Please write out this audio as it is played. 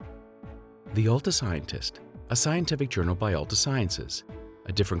The Alta Scientist, a scientific journal by Alta Sciences,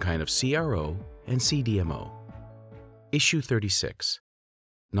 a different kind of CRO and CDMO. Issue 36,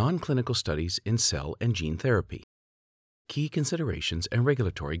 Nonclinical Studies in Cell and Gene Therapy, Key Considerations and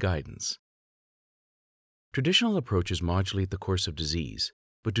Regulatory Guidance. Traditional approaches modulate the course of disease,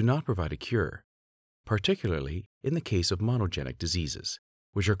 but do not provide a cure, particularly in the case of monogenic diseases,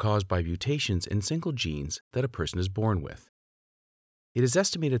 which are caused by mutations in single genes that a person is born with. It is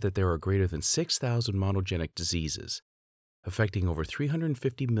estimated that there are greater than 6,000 monogenic diseases, affecting over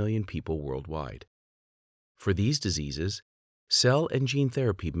 350 million people worldwide. For these diseases, cell and gene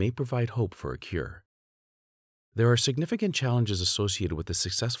therapy may provide hope for a cure. There are significant challenges associated with the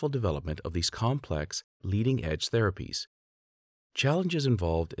successful development of these complex, leading-edge therapies. Challenges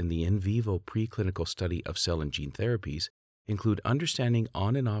involved in the in vivo preclinical study of cell and gene therapies include understanding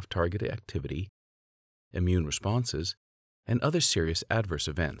on and off target activity, immune responses, and other serious adverse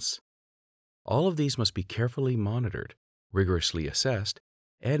events. All of these must be carefully monitored, rigorously assessed,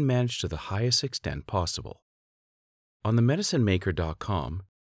 and managed to the highest extent possible. On themedicinemaker.com,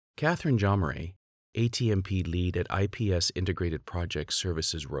 Catherine Jomeray, ATMP lead at IPS Integrated Project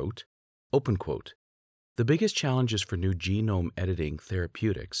Services wrote, open quote, "The biggest challenges for new genome editing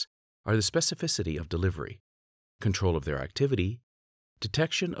therapeutics are the specificity of delivery, control of their activity,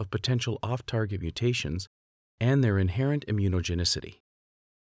 detection of potential off-target mutations, and their inherent immunogenicity.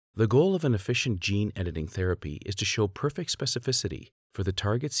 The goal of an efficient gene editing therapy is to show perfect specificity for the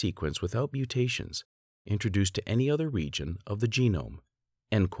target sequence without mutations introduced to any other region of the genome."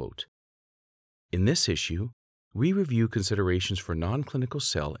 End quote. In this issue, we review considerations for non-clinical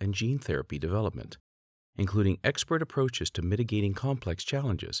cell and gene therapy development, including expert approaches to mitigating complex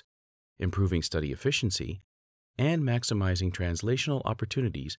challenges, improving study efficiency, and maximizing translational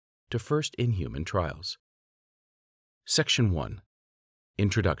opportunities to first-in-human trials. Section 1.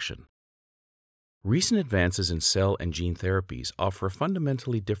 Introduction. Recent advances in cell and gene therapies offer a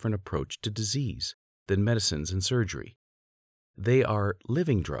fundamentally different approach to disease than medicines and surgery. They are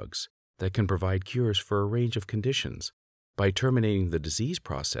living drugs that can provide cures for a range of conditions by terminating the disease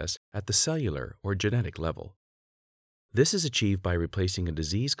process at the cellular or genetic level. This is achieved by replacing a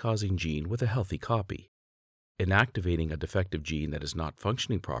disease-causing gene with a healthy copy, inactivating a defective gene that is not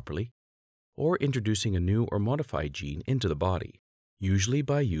functioning properly, or introducing a new or modified gene into the body, usually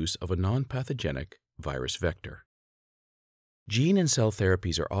by use of a non-pathogenic virus vector. Gene and cell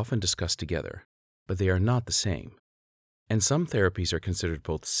therapies are often discussed together, but they are not the same, and some therapies are considered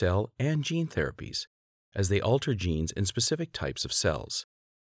both cell and gene therapies, as they alter genes in specific types of cells.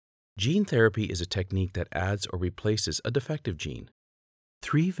 Gene therapy is a technique that adds or replaces a defective gene.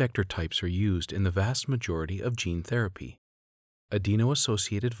 3 vector types are used in the vast majority of gene therapy: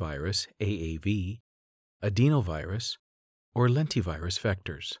 adeno-associated virus, AAV, adenovirus, or lentivirus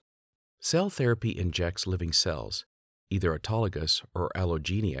vectors. Cell therapy injects living cells, either autologous or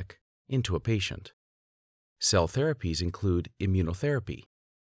allogeneic, into a patient. Cell therapies include immunotherapy,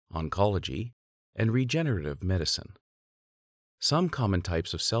 oncology, and regenerative medicine. Some common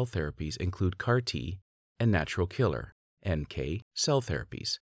types of cell therapies include CAR-T and natural killer, NK, cell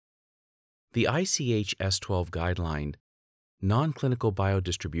therapies. The ICH S12 guideline, Non-Clinical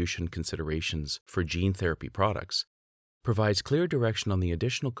Biodistribution Considerations for Gene Therapy Products, provides clear direction on the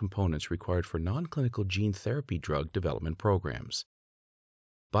additional components required for non-clinical gene therapy drug development programs.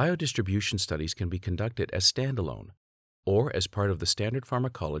 Biodistribution studies can be conducted as standalone or as part of the standard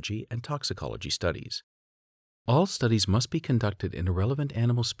pharmacology and toxicology studies. All studies must be conducted in a relevant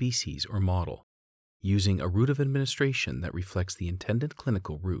animal species or model, using a route of administration that reflects the intended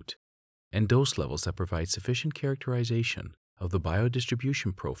clinical route, and dose levels that provide sufficient characterization of the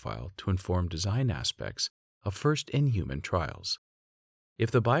biodistribution profile to inform design aspects of first-in-human trials. If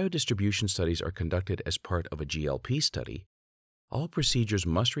the biodistribution studies are conducted as part of a GLP study, all procedures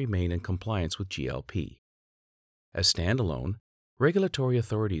must remain in compliance with GLP. As standalone, regulatory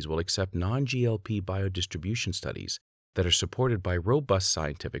authorities will accept non-GLP biodistribution studies that are supported by robust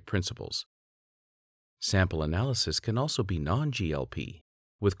scientific principles. Sample analysis can also be non-GLP,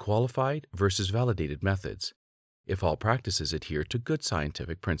 with qualified versus validated methods, if all practices adhere to good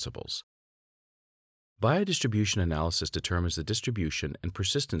scientific principles. Biodistribution analysis determines the distribution and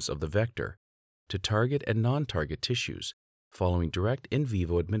persistence of the vector to target and non-target tissues following direct in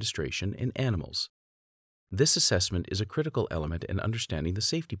vivo administration in animals. This assessment is a critical element in understanding the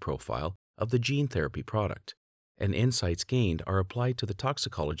safety profile of the gene therapy product, and insights gained are applied to the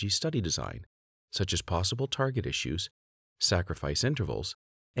toxicology study design, such as possible target issues, sacrifice intervals,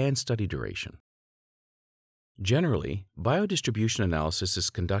 and study duration. Generally, biodistribution analysis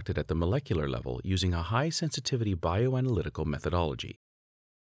is conducted at the molecular level using a high-sensitivity bioanalytical methodology.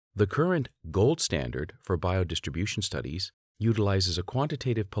 The current gold standard for biodistribution studies utilizes a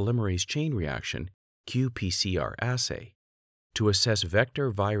quantitative polymerase chain reaction qPCR assay to assess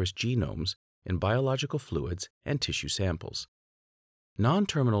vector virus genomes in biological fluids and tissue samples.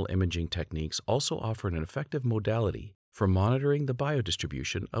 Non-terminal imaging techniques also offer an effective modality for monitoring the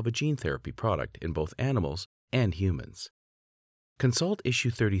biodistribution of a gene therapy product in both animals and humans. Consult Issue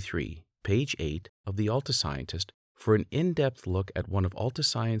 33, page 8 of the Alta Scientist for an in-depth look at one of Alta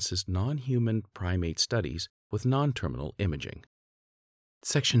Science's non-human primate studies with non-terminal imaging.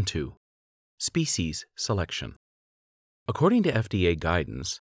 Section 2. Species Selection. According to FDA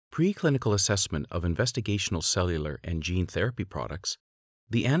guidance, preclinical assessment of investigational cellular and gene therapy products,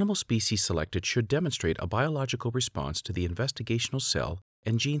 the animal species selected should demonstrate a biological response to the investigational cell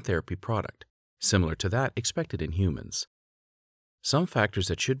and gene therapy product, similar to that expected in humans. Some factors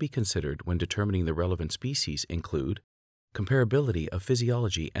that should be considered when determining the relevant species include comparability of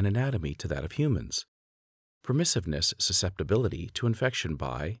physiology and anatomy to that of humans, permissiveness susceptibility to infection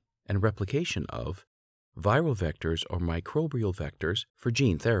by and replication of viral vectors or microbial vectors for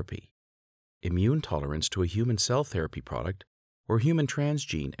gene therapy, immune tolerance to a human cell therapy product or human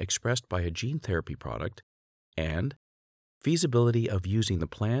transgene expressed by a gene therapy product, and feasibility of using the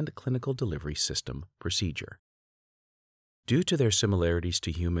planned clinical delivery system procedure. Due to their similarities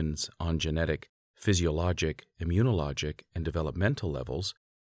to humans on genetic, physiologic, immunologic, and developmental levels,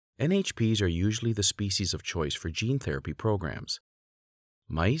 NHPs are usually the species of choice for gene therapy programs.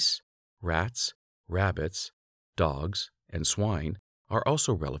 Mice, rats, rabbits, dogs, and swine are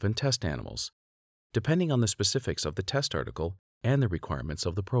also relevant test animals, depending on the specifics of the test article and the requirements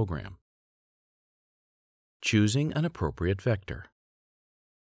of the program. Choosing an appropriate vector.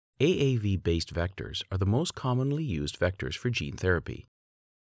 AAV-based vectors are the most commonly used vectors for gene therapy.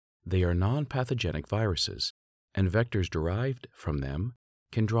 They are non-pathogenic viruses, and vectors derived from them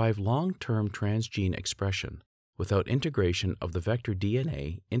can drive long-term transgene expression without integration of the vector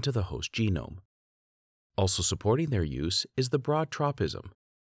DNA into the host genome. Also supporting their use is the broad tropism,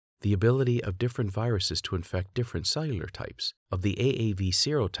 the ability of different viruses to infect different cellular types of the AAV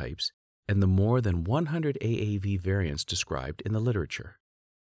serotypes and the more than 100 AAV variants described in the literature.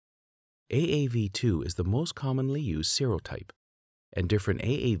 AAV2 is the most commonly used serotype, and different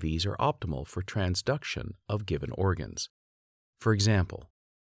AAVs are optimal for transduction of given organs. For example,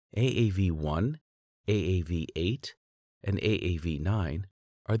 AAV1, AAV8, and AAV9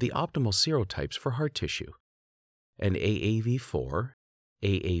 are the optimal serotypes for heart tissue, and AAV4,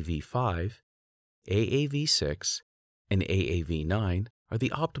 AAV5, AAV6, and AAV9 are the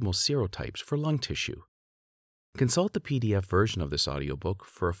optimal serotypes for lung tissue. Consult the PDF version of this audiobook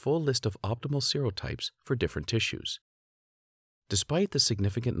for a full list of optimal serotypes for different tissues. Despite the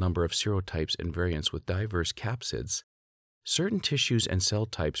significant number of serotypes and variants with diverse capsids, certain tissues and cell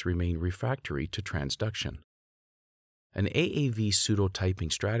types remain refractory to transduction. An AAV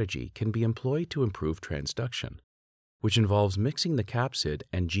pseudotyping strategy can be employed to improve transduction, which involves mixing the capsid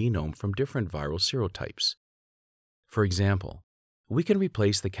and genome from different viral serotypes. For example, we can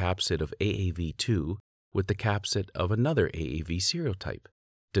replace the capsid of AAV2 with the capsid of another AAV serotype,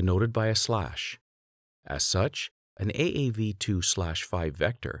 denoted by a slash. As such, an AAV2/5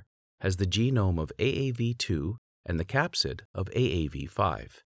 vector has the genome of AAV2 and the capsid of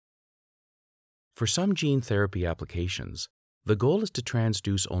AAV5. For some gene therapy applications, the goal is to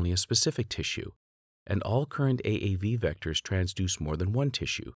transduce only a specific tissue, and all current AAV vectors transduce more than one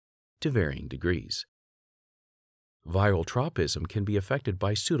tissue, to varying degrees. Viral tropism can be affected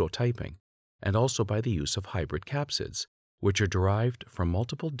by pseudotyping, and also by the use of hybrid capsids, which are derived from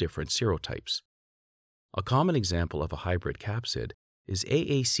multiple different serotypes. A common example of a hybrid capsid is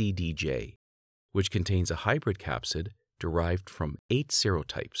AACDJ, which contains a hybrid capsid derived from 8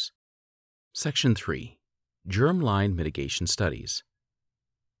 serotypes. Section 3. Germline Mitigation Studies.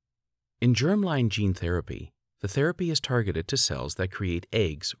 In germline gene therapy, the therapy is targeted to cells that create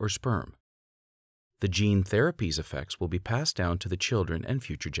eggs or sperm. The gene therapy's effects will be passed down to the children and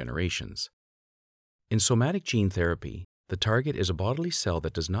future generations. In somatic gene therapy, the target is a bodily cell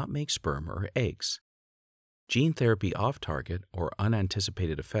that does not make sperm or eggs. Gene therapy off-target or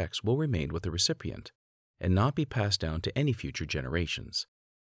unanticipated effects will remain with the recipient and not be passed down to any future generations.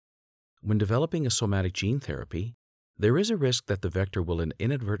 When developing a somatic gene therapy, there is a risk that the vector will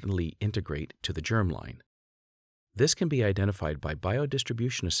inadvertently integrate to the germline. This can be identified by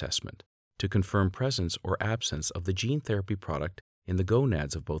biodistribution assessment to confirm presence or absence of the gene therapy product in the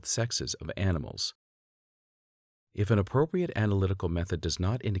gonads of both sexes of animals. If an appropriate analytical method does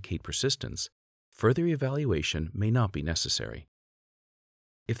not indicate persistence, further evaluation may not be necessary.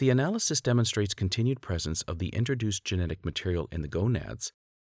 If the analysis demonstrates continued presence of the introduced genetic material in the gonads,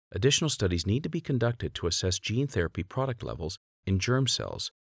 additional studies need to be conducted to assess gene therapy product levels in germ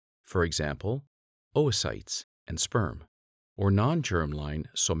cells, for example, oocytes and sperm, or non-germline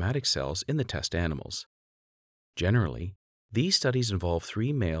somatic cells in the test animals. Generally, these studies involve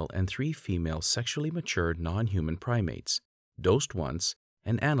 3 male and 3 female sexually mature non-human primates, dosed once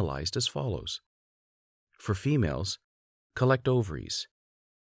and analyzed as follows. For females, collect ovaries,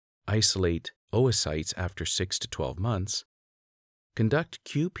 isolate oocytes after 6 to 12 months, conduct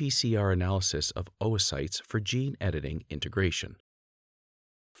qPCR analysis of oocytes for gene editing integration.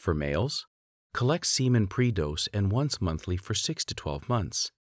 For males, collect semen pre-dose and once monthly for 6 to 12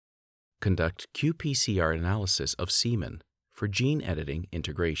 months. Conduct qPCR analysis of semen for gene editing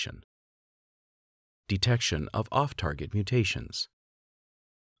integration. Detection of off-target mutations.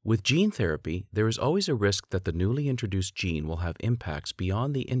 With gene therapy, there is always a risk that the newly introduced gene will have impacts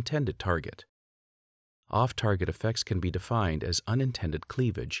beyond the intended target. Off-target effects can be defined as unintended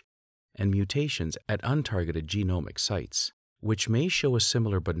cleavage and mutations at untargeted genomic sites, which may show a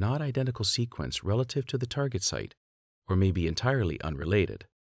similar but not identical sequence relative to the target site, or may be entirely unrelated.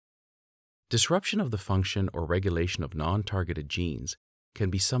 Disruption of the function or regulation of non-targeted genes can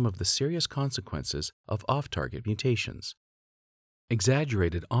be some of the serious consequences of off-target mutations.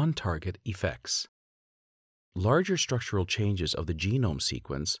 Exaggerated on-target effects. Larger structural changes of the genome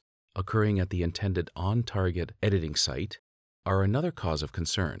sequence occurring at the intended on-target editing site are another cause of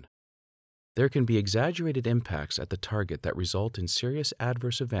concern. There can be exaggerated impacts at the target that result in serious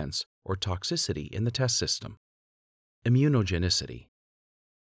adverse events or toxicity in the test system. Immunogenicity.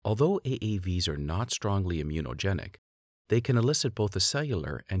 Although AAVs are not strongly immunogenic, they can elicit both a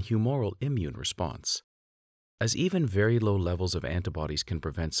cellular and humoral immune response. As even very low levels of antibodies can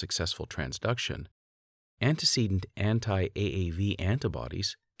prevent successful transduction, antecedent anti-AAV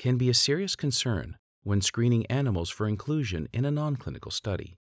antibodies can be a serious concern when screening animals for inclusion in a non-clinical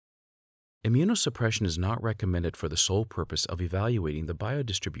study. Immunosuppression is not recommended for the sole purpose of evaluating the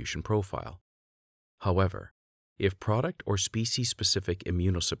biodistribution profile. However, if product or species-specific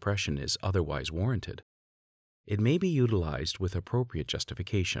immunosuppression is otherwise warranted, it may be utilized with appropriate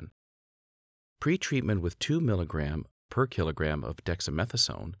justification. Pre-treatment with 2 mg per kilogram of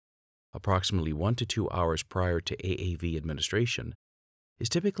dexamethasone, approximately 1 to 2 hours prior to AAV administration, is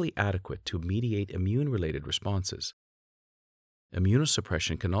typically adequate to mediate immune-related responses.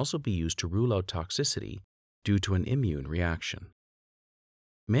 Immunosuppression can also be used to rule out toxicity due to an immune reaction.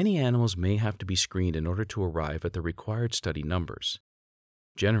 Many animals may have to be screened in order to arrive at the required study numbers.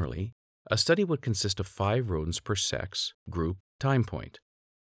 Generally, a study would consist of 5 rodents per sex, group, time point,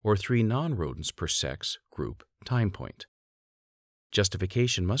 or 3 non-rodents per sex, group, time point.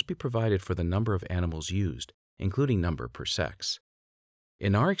 Justification must be provided for the number of animals used, including number per sex.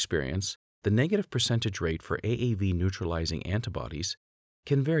 In our experience, the negative percentage rate for AAV neutralizing antibodies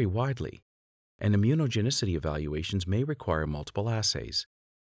can vary widely, and immunogenicity evaluations may require multiple assays.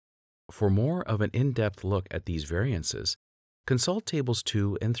 For more of an in-depth look at these variances, consult Tables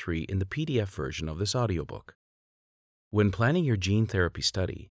 2 and 3 in the PDF version of this audiobook. When planning your gene therapy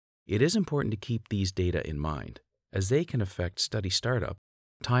study, it is important to keep these data in mind, as they can affect study startup,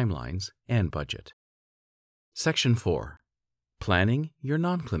 timelines, and budget. Section 4. Planning your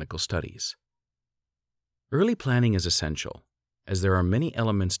non-clinical studies. Early planning is essential, as there are many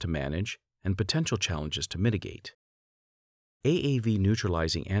elements to manage and potential challenges to mitigate. AAV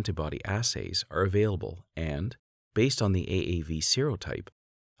neutralizing antibody assays are available and, based on the AAV serotype,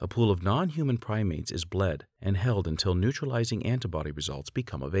 a pool of non-human primates is bled and held until neutralizing antibody results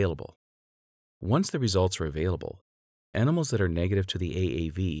become available. Once the results are available, animals that are negative to the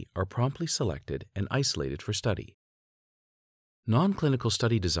AAV are promptly selected and isolated for study. Non-clinical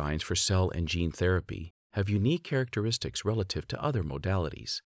study designs for cell and gene therapy have unique characteristics relative to other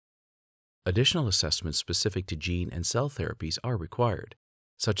modalities. Additional assessments specific to gene and cell therapies are required,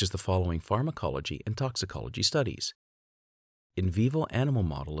 such as the following pharmacology and toxicology studies: in vivo animal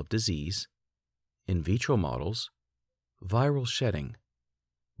model of disease, in vitro models, viral shedding,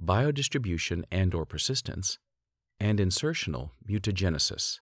 biodistribution and/or persistence, and insertional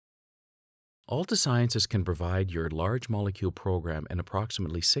mutagenesis. Alta Sciences can provide your large molecule program in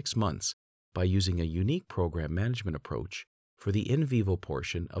approximately 6 months by using a unique program management approach for the in vivo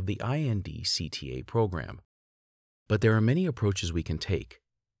portion of the IND-CTA program. But there are many approaches we can take.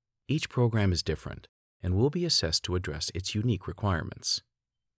 Each program is different and will be assessed to address its unique requirements.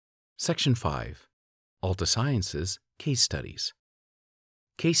 Section 5. Alta Sciences Case Studies.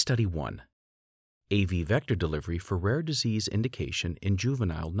 Case Study 1. AV vector delivery for rare disease indication in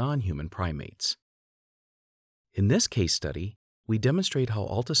juvenile non-human primates. In this case study, we demonstrate how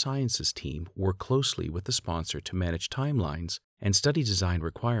Alta Sciences team worked closely with the sponsor to manage timelines and study design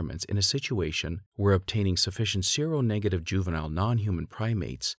requirements in a situation where obtaining sufficient seronegative juvenile non-human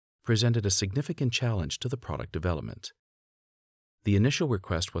primates presented a significant challenge to the product development. The initial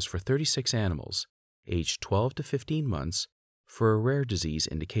request was for 36 animals, aged 12 to 15 months, for a rare disease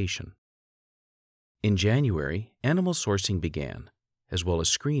indication. In January, animal sourcing began, as well as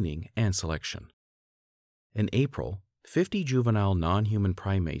screening and selection. In April, 50 juvenile non-human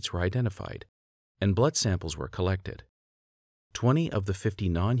primates were identified, and blood samples were collected. 20 of the 50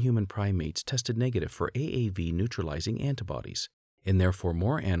 non-human primates tested negative for AAV neutralizing antibodies, and therefore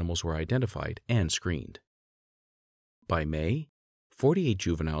more animals were identified and screened. By May, 48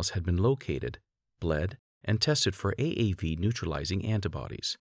 juveniles had been located, bled, and tested for AAV neutralizing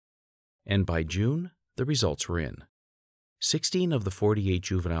antibodies. And by June, the results were in. 16 of the 48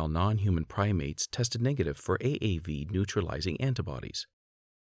 juvenile non-human primates tested negative for AAV neutralizing antibodies.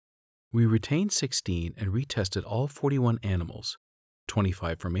 We retained 16 and retested all 41 animals,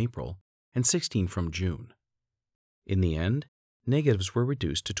 25 from April and 16 from June. In the end, negatives were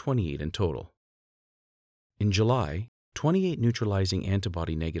reduced to 28 in total. In July, 28 neutralizing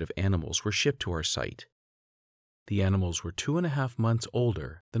antibody negative animals were shipped to our site. The animals were 2.5 months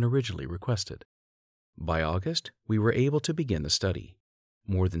older than originally requested. By August, we were able to begin the study,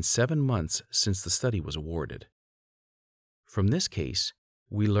 more than 7 months since the study was awarded. From this case,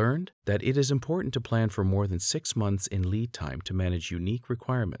 we learned that it is important to plan for more than 6 months in lead time to manage unique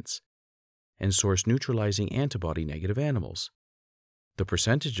requirements and source neutralizing antibody negative animals. The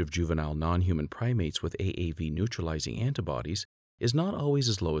percentage of juvenile non-human primates with AAV neutralizing antibodies is not always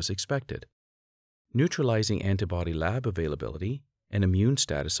as low as expected. Neutralizing antibody lab availability and immune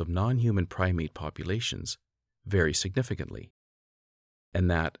status of non-human primate populations vary significantly, and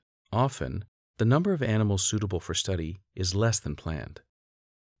that, often, the number of animals suitable for study is less than planned.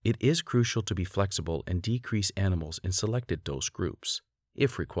 It is crucial to be flexible and decrease animals in selected dose groups,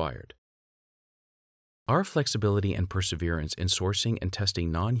 if required. Our flexibility and perseverance in sourcing and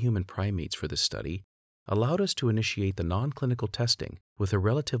testing non-human primates for this study allowed us to initiate the non-clinical testing with a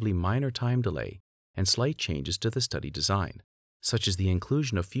relatively minor time delay and slight changes to the study design, such as the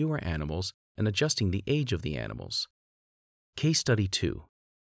inclusion of fewer animals and adjusting the age of the animals. Case Study 2.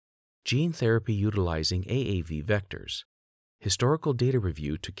 Gene therapy utilizing AAV vectors. Historical data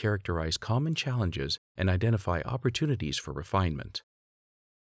review to characterize common challenges and identify opportunities for refinement.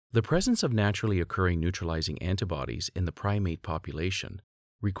 The presence of naturally occurring neutralizing antibodies in the primate population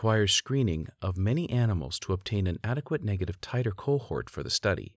requires screening of many animals to obtain an adequate negative titer cohort for the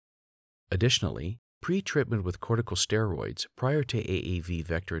study. Additionally, pre-treatment with corticosteroids prior to AAV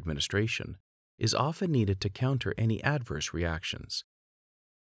vector administration is often needed to counter any adverse reactions.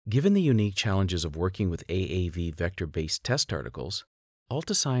 Given the unique challenges of working with AAV vector-based test articles,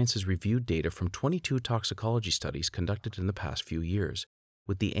 Alta Sciences reviewed data from 22 toxicology studies conducted in the past few years,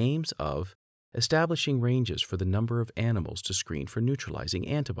 with the aims of establishing ranges for the number of animals to screen for neutralizing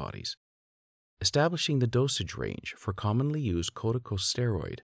antibodies, establishing the dosage range for commonly used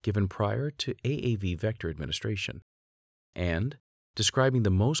corticosteroid given prior to AAV vector administration, and describing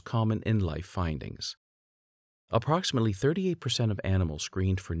the most common in-life findings. Approximately 38% of animals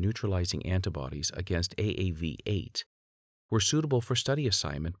screened for neutralizing antibodies against AAV8 were suitable for study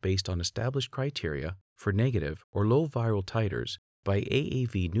assignment based on established criteria for negative or low viral titers by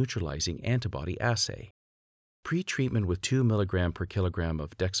AAV neutralizing antibody assay. Pre-treatment with 2 mg per kilogram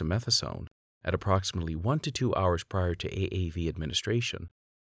of dexamethasone at approximately 1 to 2 hours prior to AAV administration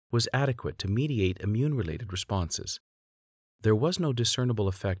was adequate to mediate immune-related responses. There was no discernible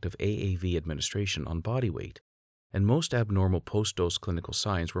effect of AAV administration on body weight, and most abnormal post-dose clinical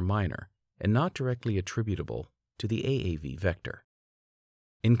signs were minor and not directly attributable to the AAV vector.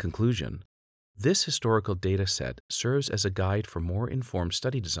 In conclusion, this historical data set serves as a guide for more informed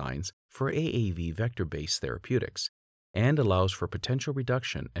study designs for AAV vector-based therapeutics and allows for potential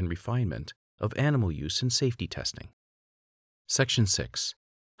reduction and refinement of animal use in safety testing. Section 6.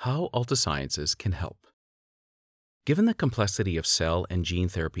 How Alta Sciences can help. Given the complexity of cell and gene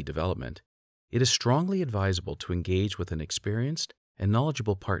therapy development, it is strongly advisable to engage with an experienced and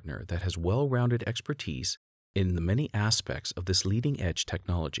knowledgeable partner that has well-rounded expertise in the many aspects of this leading-edge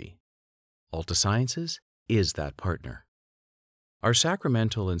technology. Alta Sciences is that partner. Our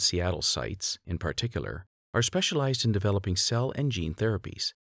Sacramento and Seattle sites, in particular, are specialized in developing cell and gene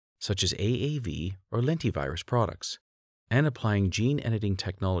therapies, such as AAV or lentivirus products, and applying gene editing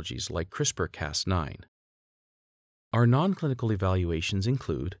technologies like CRISPR-Cas9. Our non-clinical evaluations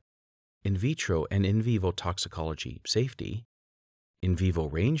include in vitro and in vivo toxicology safety, in vivo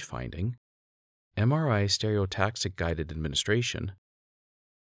range finding, MRI stereotaxic guided administration,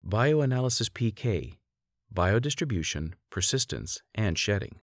 bioanalysis PK, biodistribution, persistence, and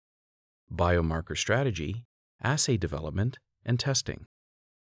shedding, biomarker strategy, assay development and testing,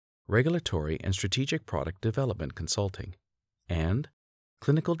 regulatory and strategic product development consulting, and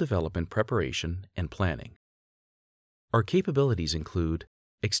clinical development preparation and planning. Our capabilities include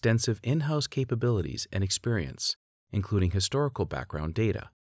extensive in-house capabilities and experience, including historical background data,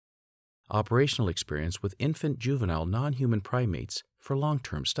 operational experience with infant juvenile non-human primates for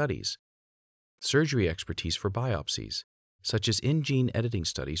long-term studies, surgery expertise for biopsies, such as in-gene editing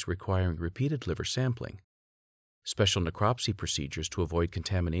studies requiring repeated liver sampling, special necropsy procedures to avoid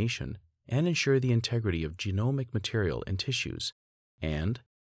contamination and ensure the integrity of genomic material and tissues, and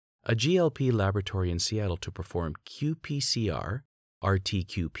a GLP laboratory in Seattle to perform qPCR,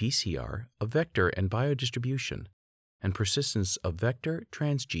 RT-qPCR of vector and biodistribution and persistence of vector,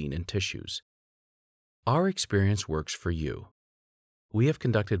 transgene, and tissues. Our experience works for you. We have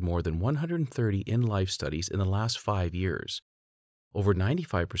conducted more than 130 in-life studies in the last 5 years, over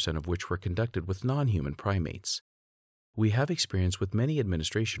 95% of which were conducted with non-human primates. We have experience with many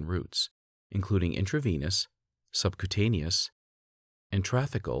administration routes, including intravenous, subcutaneous,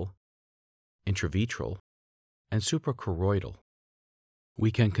 intrathecal, intravitreal, and suprachoroidal.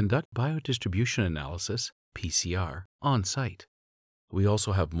 We can conduct biodistribution analysis, PCR, on-site. We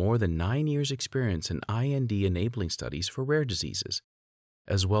also have more than 9 years' experience in IND-enabling studies for rare diseases,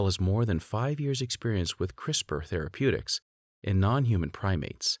 as well as more than 5 years' experience with CRISPR therapeutics in non-human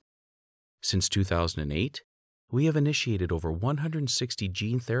primates. Since 2008, we have initiated over 160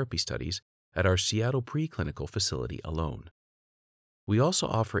 gene therapy studies at our Seattle preclinical facility alone. We also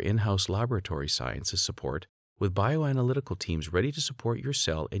offer in-house laboratory sciences support with bioanalytical teams ready to support your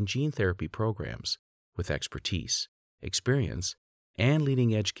cell and gene therapy programs with expertise, experience, and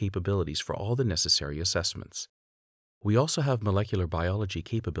leading-edge capabilities for all the necessary assessments. We also have molecular biology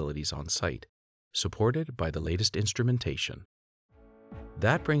capabilities on site, supported by the latest instrumentation.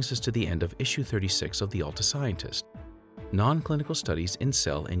 That brings us to the end of issue 36 of The Alta Scientist, Non-Clinical Studies in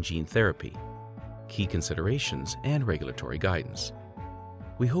Cell and Gene Therapy, Key Considerations and Regulatory Guidance.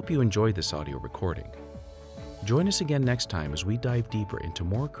 We hope you enjoyed this audio recording. Join us again next time as we dive deeper into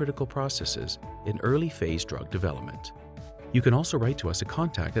more critical processes in early-phase drug development. You can also write to us at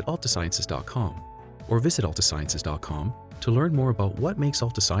contact@altasciences.com or visit altasciences.com to learn more about what makes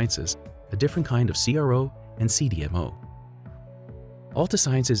Alta Sciences a different kind of CRO and CDMO. Alta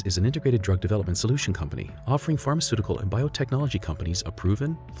Sciences is an integrated drug development solution company offering pharmaceutical and biotechnology companies a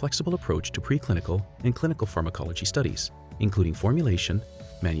proven, flexible approach to preclinical and clinical pharmacology studies, including formulation,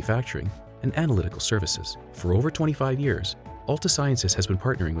 manufacturing, and analytical services. For over 25 years, Alta Sciences has been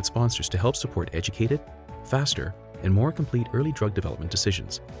partnering with sponsors to help support educated, faster, and more complete early drug development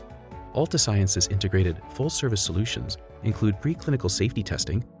decisions. Alta Sciences' integrated full-service solutions include preclinical safety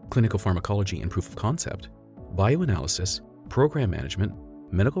testing, clinical pharmacology and proof of concept, bioanalysis, program management,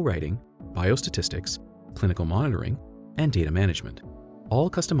 medical writing, biostatistics, clinical monitoring, and data management, all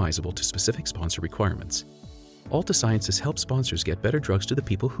customizable to specific sponsor requirements. Alta Sciences helps sponsors get better drugs to the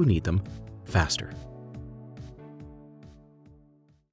people who need them faster.